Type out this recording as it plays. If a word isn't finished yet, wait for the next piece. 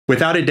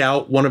Without a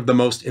doubt, one of the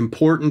most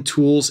important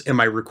tools in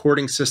my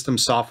recording system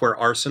software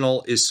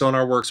arsenal is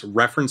Sonarworks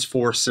Reference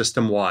 4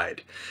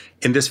 system-wide.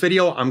 In this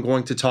video, I'm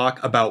going to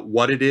talk about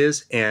what it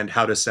is and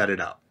how to set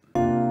it up.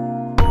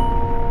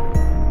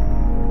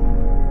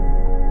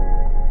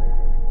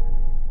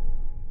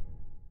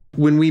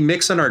 When we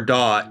mix on our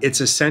DAW,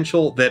 it's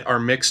essential that our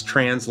mix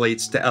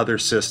translates to other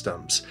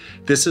systems.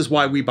 This is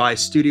why we buy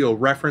studio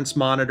reference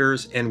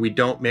monitors and we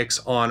don't mix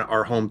on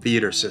our home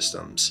theater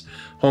systems.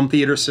 Home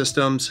theater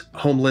systems,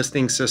 home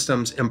listening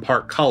systems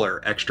impart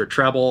color, extra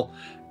treble,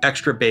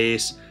 extra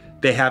bass.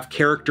 They have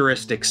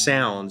characteristic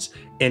sounds,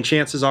 and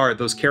chances are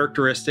those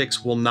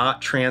characteristics will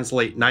not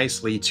translate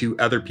nicely to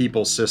other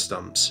people's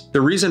systems.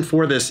 The reason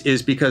for this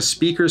is because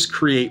speakers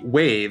create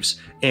waves,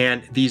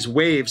 and these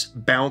waves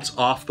bounce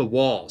off the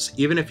walls.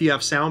 Even if you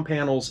have sound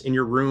panels in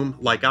your room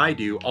like I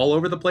do all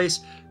over the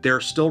place, there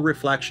are still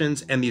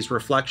reflections, and these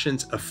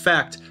reflections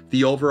affect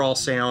the overall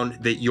sound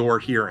that you're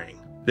hearing.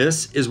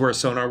 This is where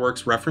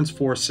Sonarworks Reference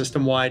 4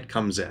 system-wide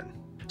comes in.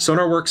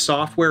 Sonarworks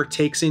software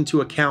takes into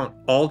account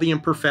all the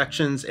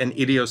imperfections and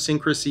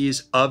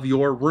idiosyncrasies of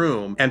your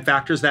room and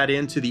factors that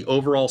into the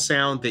overall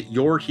sound that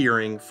you're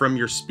hearing from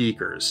your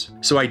speakers.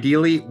 So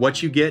ideally,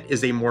 what you get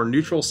is a more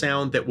neutral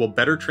sound that will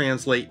better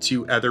translate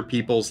to other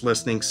people's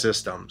listening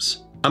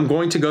systems. I'm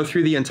going to go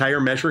through the entire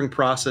measuring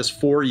process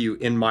for you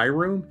in my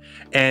room,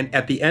 and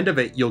at the end of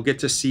it, you'll get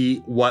to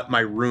see what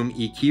my room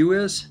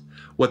EQ is,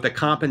 what the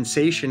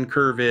compensation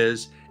curve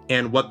is,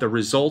 and what the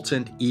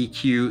resultant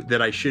EQ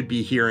that I should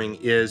be hearing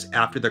is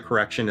after the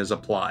correction is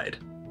applied.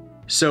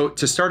 So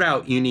to start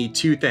out, you need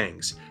two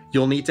things.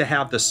 You'll need to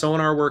have the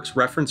Sonarworks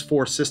Reference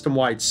 4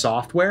 system-wide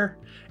software,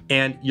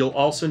 and you'll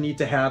also need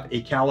to have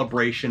a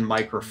calibration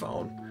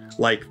microphone,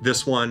 like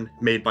this one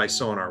made by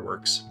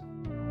Sonarworks.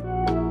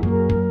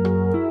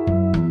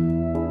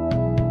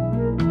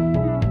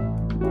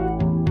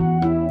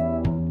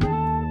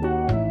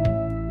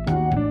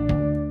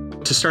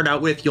 To start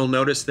out with, you'll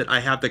notice that I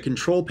have the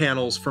control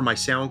panels for my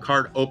sound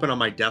card open on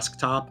my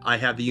desktop. I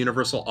have the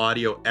Universal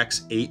Audio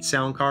X8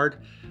 sound card.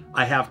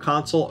 I have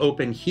console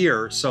open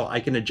here so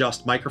I can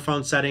adjust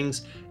microphone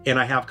settings, and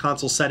I have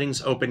console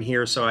settings open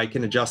here so I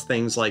can adjust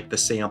things like the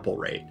sample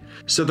rate.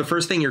 So the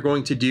first thing you're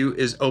going to do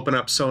is open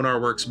up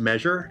Sonarworks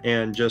Measure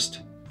and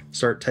just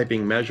start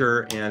typing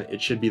measure, and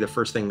it should be the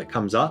first thing that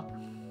comes up.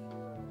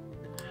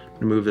 I'm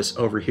gonna move this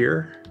over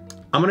here.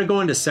 I'm going to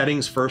go into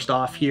settings first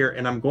off here,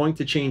 and I'm going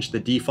to change the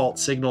default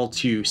signal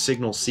to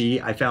signal C.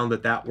 I found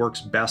that that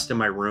works best in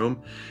my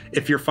room.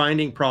 If you're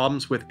finding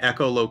problems with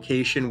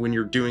echolocation when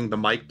you're doing the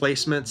mic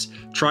placements,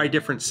 try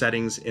different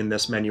settings in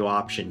this menu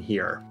option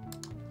here.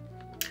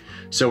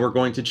 So we're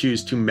going to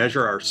choose to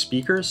measure our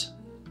speakers,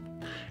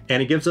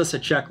 and it gives us a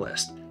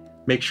checklist.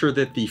 Make sure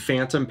that the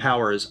phantom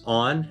power is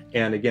on,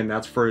 and again,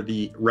 that's for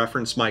the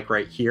reference mic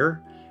right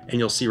here. And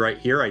you'll see right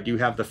here, I do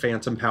have the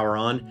phantom power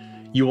on.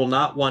 You will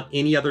not want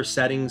any other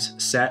settings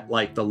set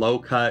like the low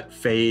cut,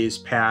 phase,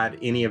 pad,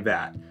 any of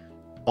that.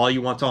 All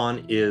you want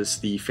on is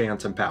the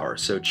phantom power,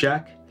 so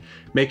check.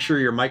 Make sure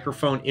your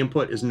microphone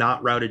input is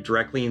not routed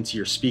directly into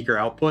your speaker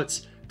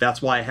outputs.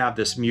 That's why I have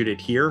this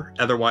muted here.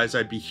 Otherwise,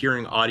 I'd be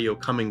hearing audio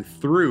coming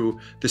through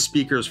the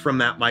speakers from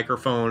that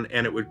microphone,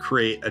 and it would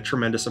create a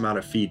tremendous amount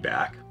of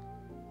feedback.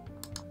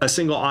 A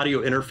single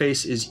audio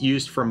interface is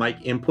used for mic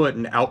input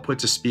and output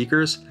to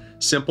speakers.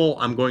 Simple,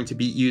 I'm going to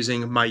be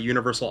using my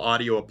Universal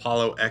Audio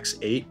Apollo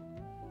X8.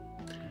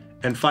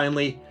 And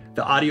finally,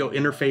 the audio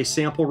interface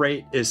sample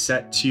rate is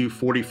set to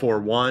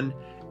 44.1,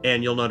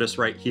 and you'll notice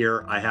right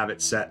here, I have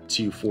it set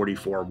to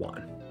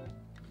 44.1.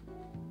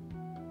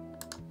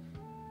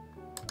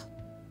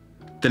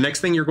 The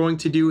next thing you're going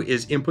to do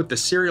is input the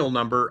serial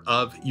number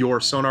of your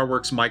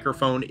Sonarworks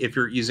microphone if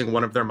you're using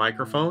one of their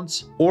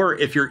microphones. Or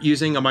if you're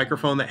using a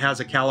microphone that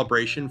has a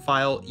calibration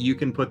file, you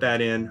can put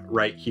that in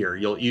right here.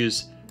 You'll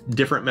use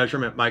different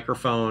measurement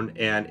microphone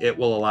and it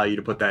will allow you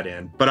to put that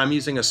in. But I'm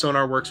using a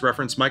Sonarworks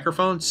reference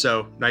microphone,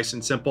 so nice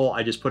and simple.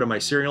 I just put in my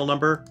serial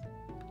number.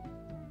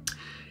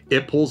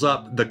 It pulls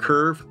up the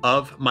curve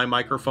of my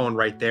microphone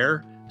right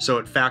there. So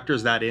it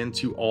factors that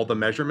into all the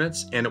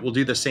measurements, and it will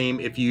do the same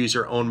if you use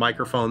your own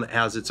microphone that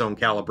has its own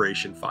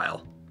calibration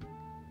file.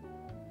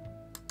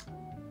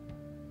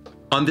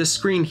 On this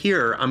screen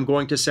here, I'm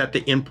going to set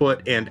the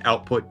input and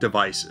output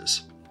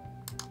devices.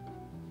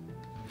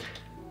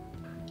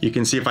 You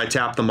can see if I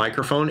tap the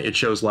microphone, it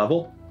shows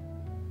level.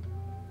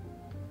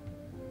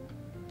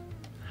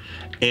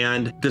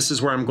 And this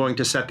is where I'm going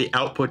to set the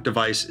output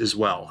device as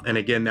well. And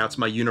again, that's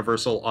my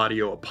Universal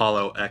Audio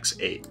Apollo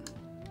X8.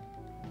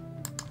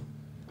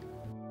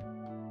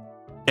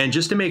 And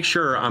just to make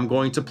sure, I'm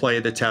going to play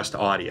the test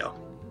audio.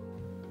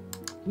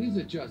 Please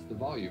adjust the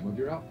volume of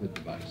your output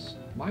device.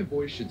 My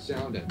voice should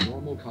sound at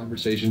normal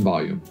conversation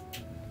volume.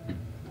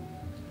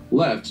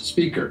 Left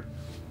speaker.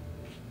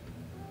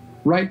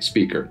 Right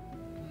speaker.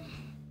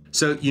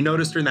 So you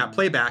noticed during that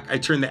playback, I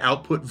turned the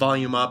output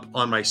volume up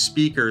on my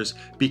speakers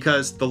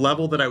because the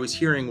level that I was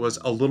hearing was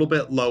a little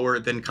bit lower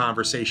than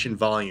conversation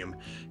volume.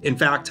 In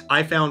fact,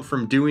 I found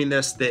from doing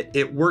this that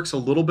it works a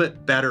little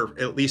bit better,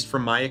 at least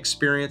from my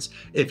experience,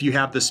 if you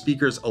have the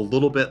speakers a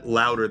little bit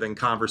louder than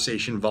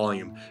conversation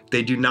volume.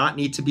 They do not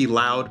need to be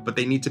loud, but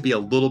they need to be a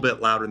little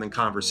bit louder than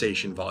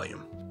conversation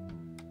volume.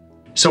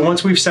 So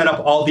once we've set up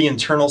all the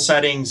internal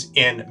settings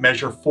in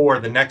Measure 4,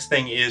 the next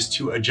thing is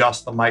to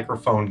adjust the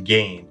microphone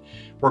gain.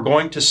 We're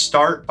going to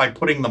start by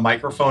putting the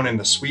microphone in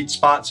the sweet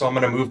spot. So I'm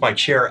going to move my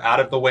chair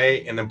out of the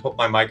way and then put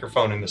my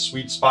microphone in the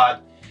sweet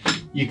spot.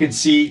 You can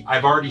see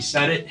I've already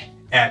set it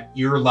at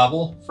ear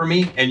level for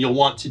me, and you'll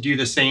want to do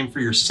the same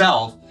for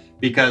yourself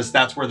because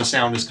that's where the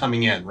sound is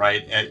coming in,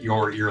 right at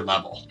your ear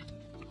level.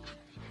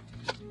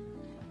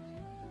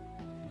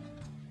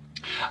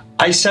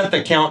 I set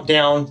the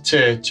countdown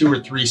to 2 or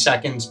 3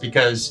 seconds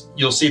because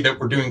you'll see that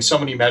we're doing so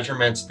many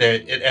measurements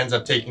that it ends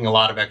up taking a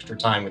lot of extra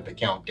time with the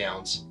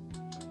countdowns.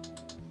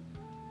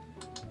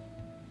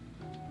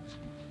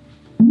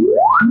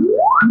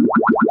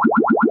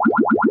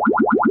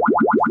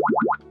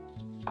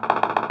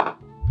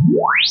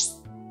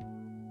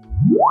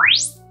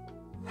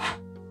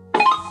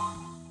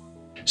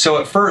 So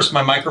at first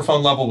my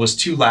microphone level was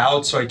too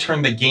loud, so I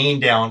turned the gain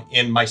down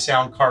in my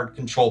sound card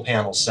control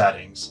panel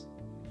settings.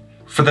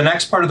 For the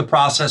next part of the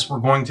process, we're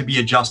going to be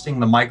adjusting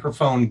the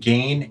microphone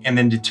gain and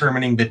then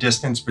determining the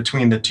distance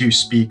between the two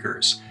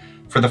speakers.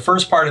 For the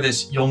first part of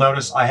this, you'll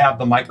notice I have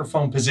the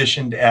microphone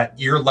positioned at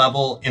ear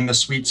level in the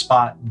sweet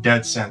spot,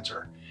 dead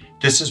center.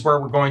 This is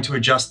where we're going to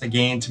adjust the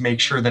gain to make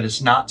sure that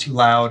it's not too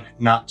loud,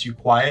 not too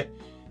quiet.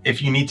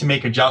 If you need to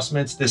make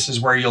adjustments, this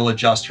is where you'll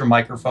adjust your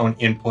microphone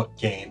input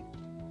gain.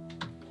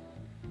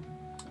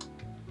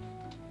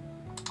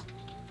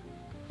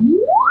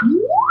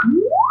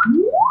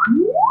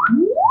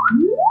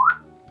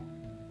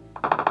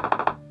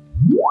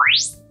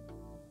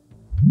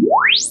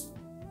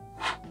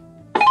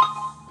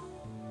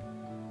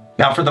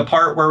 Now for the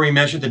part where we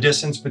measure the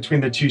distance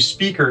between the two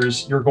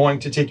speakers, you're going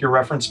to take your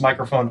reference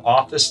microphone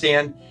off the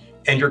stand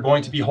and you're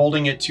going to be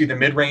holding it to the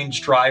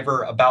mid-range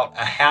driver about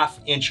a ½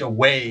 inch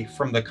away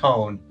from the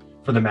cone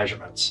for the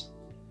measurements.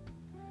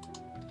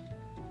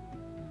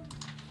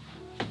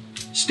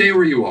 Stay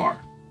where you are.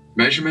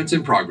 Measurements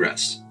in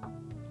progress.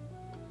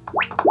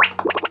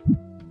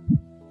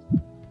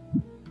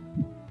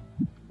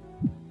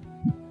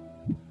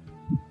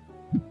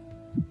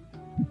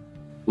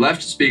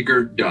 Left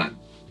speaker done.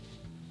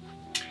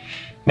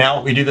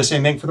 Now we do the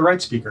same thing for the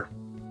right speaker.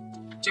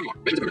 2 more.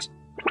 Measurements.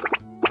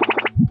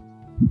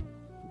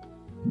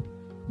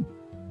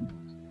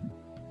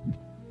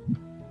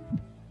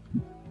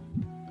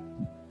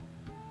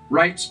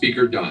 Right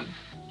speaker done.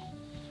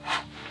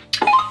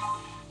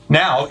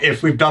 Now,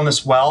 if we've done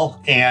this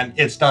well and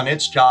it's done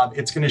its job,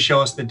 it's going to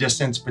show us the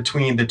distance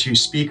between the two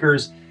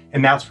speakers,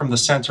 and that's from the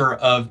center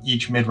of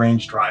each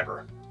mid-range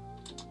driver.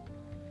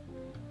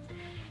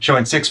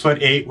 Showing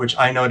 6'8", which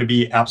I know to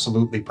be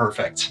absolutely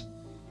perfect.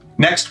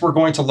 Next, we're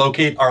going to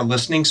locate our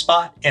listening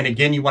spot. And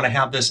again, you want to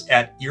have this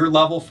at ear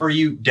level for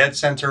you, dead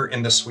center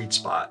in the sweet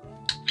spot.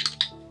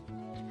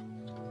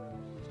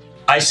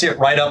 I sit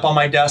right up on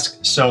my desk,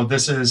 so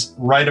this is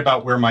right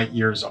about where my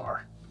ears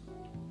are.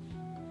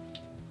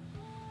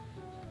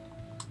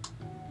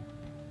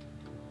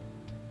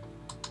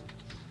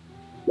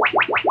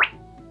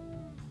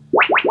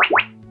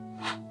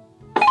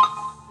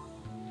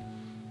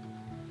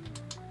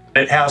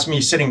 It has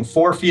me sitting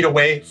 4 feet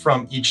away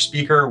from each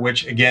speaker,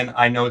 which again,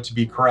 I know to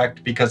be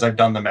correct because I've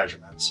done the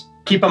measurements.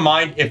 Keep in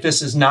mind, if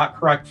this is not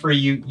correct for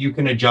you, you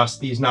can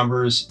adjust these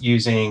numbers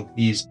using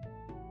these.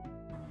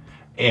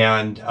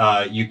 And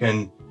you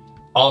can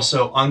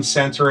also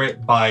uncenter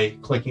it by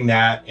clicking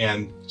that.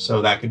 And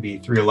so that could be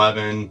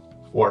 311,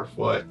 4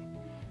 foot,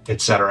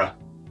 etc.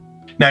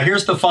 Now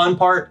here's the fun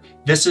part.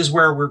 This is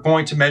where we're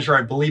going to measure,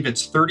 I believe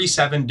it's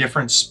 37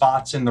 different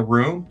spots in the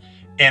room.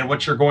 And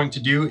what you're going to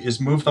do is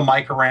move the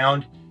mic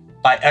around.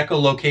 By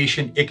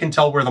echolocation, it can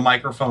tell where the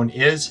microphone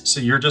is. So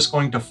you're just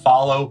going to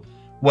follow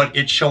what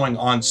it's showing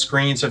on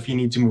screen. So if you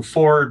need to move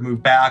forward,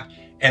 move back,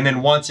 and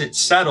then once it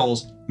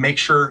settles, make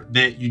sure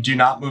that you do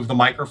not move the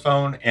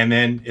microphone, and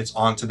then it's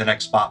on to the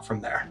next spot from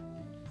there.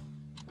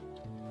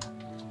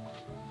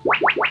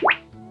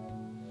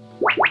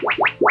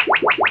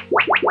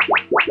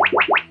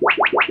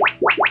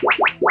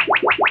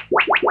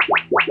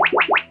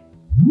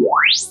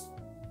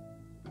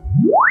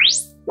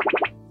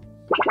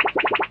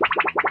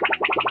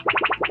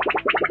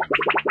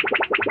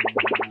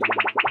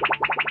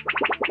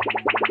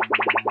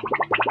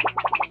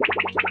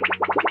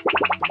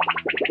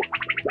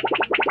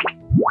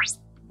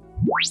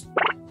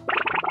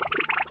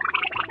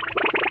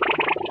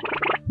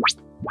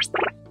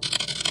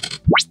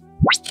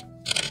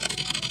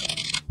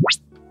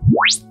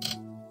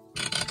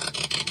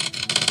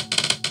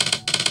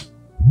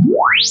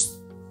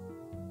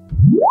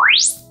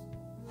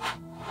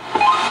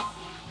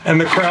 And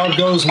the crowd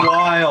goes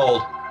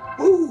wild.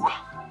 Ooh.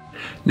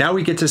 Now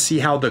we get to see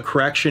how the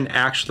correction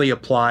actually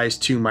applies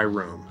to my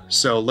room.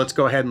 So let's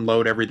go ahead and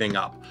load everything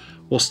up.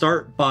 We'll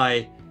start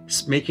by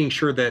making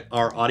sure that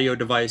our audio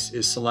device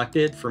is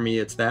selected. For me,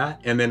 it's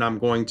that. And then I'm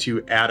going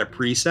to add a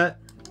preset.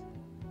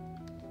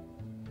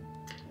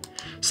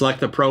 Select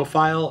the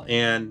profile,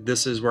 and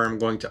this is where I'm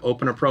going to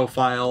open a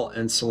profile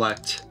and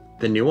select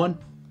the new one.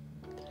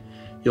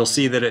 You'll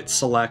see that it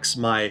selects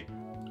my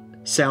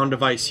sound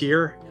device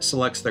here,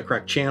 selects the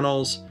correct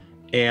channels,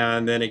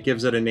 and then it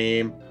gives it a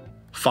name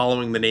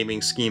following the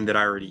naming scheme that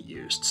I already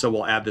used. So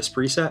we'll add this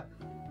preset.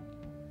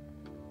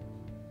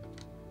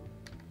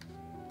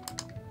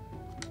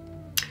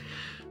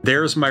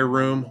 There's my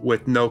room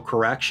with no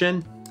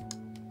correction.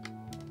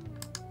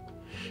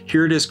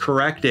 Here it is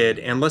corrected,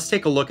 and let's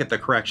take a look at the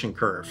correction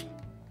curve.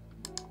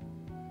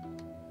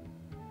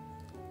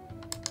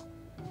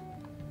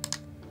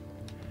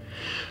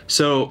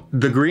 So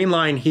the green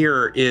line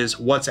here is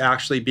what's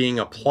actually being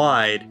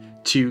applied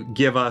to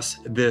give us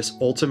this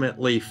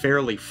ultimately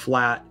fairly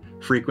flat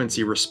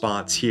frequency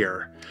response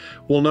here.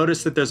 We'll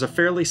notice that there's a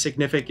fairly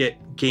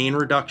significant gain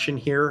reduction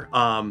here.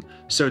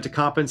 So to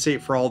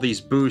compensate for all these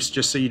boosts,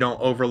 just so you don't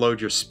overload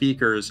your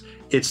speakers,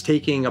 it's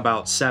taking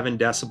about 7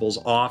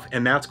 decibels off,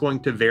 and that's going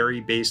to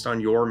vary based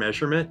on your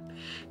measurement.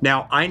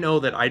 Now, I know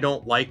that I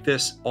don't like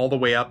this all the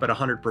way up at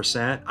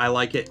 100%. I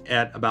like it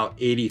at about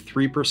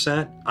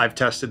 83%. I've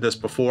tested this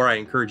before. I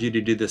encourage you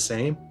to do the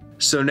same.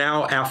 So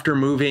now after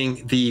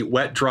moving the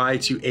wet dry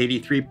to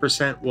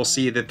 83%, we'll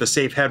see that the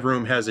safe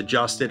headroom has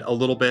adjusted a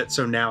little bit.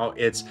 So now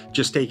it's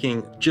just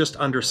taking just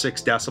under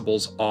 6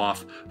 decibels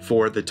off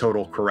for the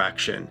total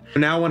correction.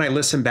 Now when I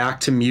listen back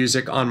to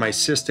music on my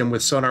system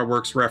with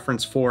Sonarworks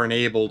Reference 4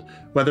 enabled,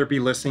 whether it be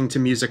listening to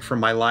music from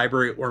my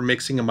library or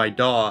mixing in my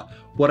DAW,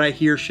 what I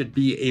hear should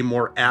be a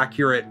more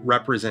accurate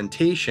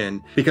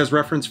representation, because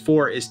Reference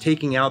 4 is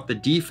taking out the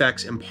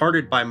defects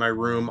imparted by my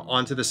room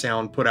onto the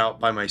sound put out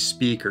by my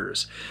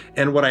speakers.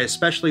 And what I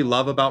especially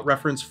love about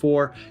Reference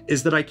 4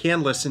 is that I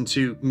can listen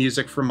to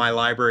music from my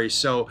library,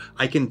 so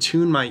I can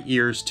tune my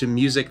ears to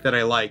music that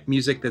I like,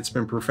 music that's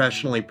been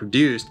professionally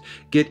produced,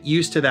 get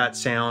used to that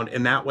sound,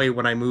 and that way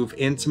when I move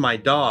into my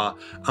DAW,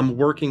 I'm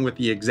working with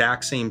the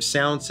exact same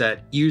sound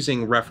set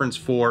using Reference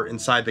 4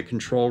 inside the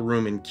control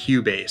room in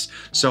Cubase.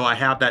 So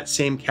I have that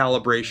same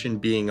calibration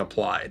being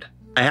applied.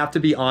 I have to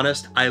be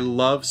honest, I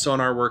love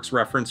Sonarworks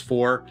Reference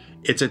 4.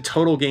 It's a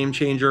total game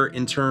changer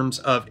in terms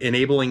of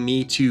enabling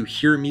me to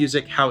hear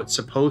music how it's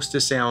supposed to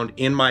sound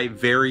in my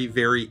very,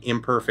 very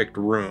imperfect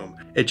room.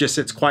 It just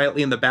sits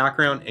quietly in the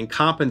background and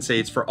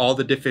compensates for all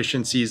the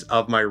deficiencies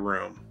of my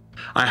room.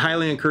 I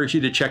highly encourage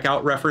you to check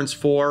out Reference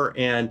 4,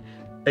 and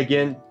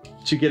again,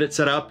 to get it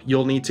set up,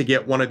 you'll need to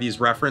get one of these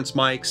reference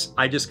mics.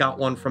 I just got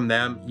one from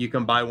them. You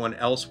can buy one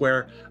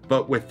elsewhere,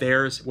 but with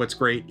theirs, what's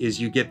great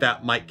is you get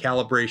that mic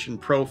calibration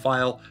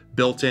profile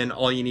built in.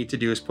 All you need to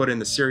do is put in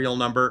the serial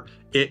number.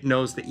 It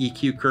knows the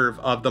EQ curve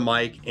of the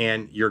mic,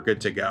 and you're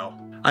good to go.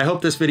 I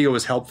hope this video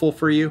was helpful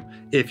for you.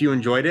 If you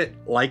enjoyed it,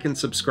 like and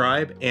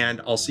subscribe, and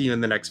I'll see you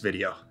in the next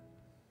video.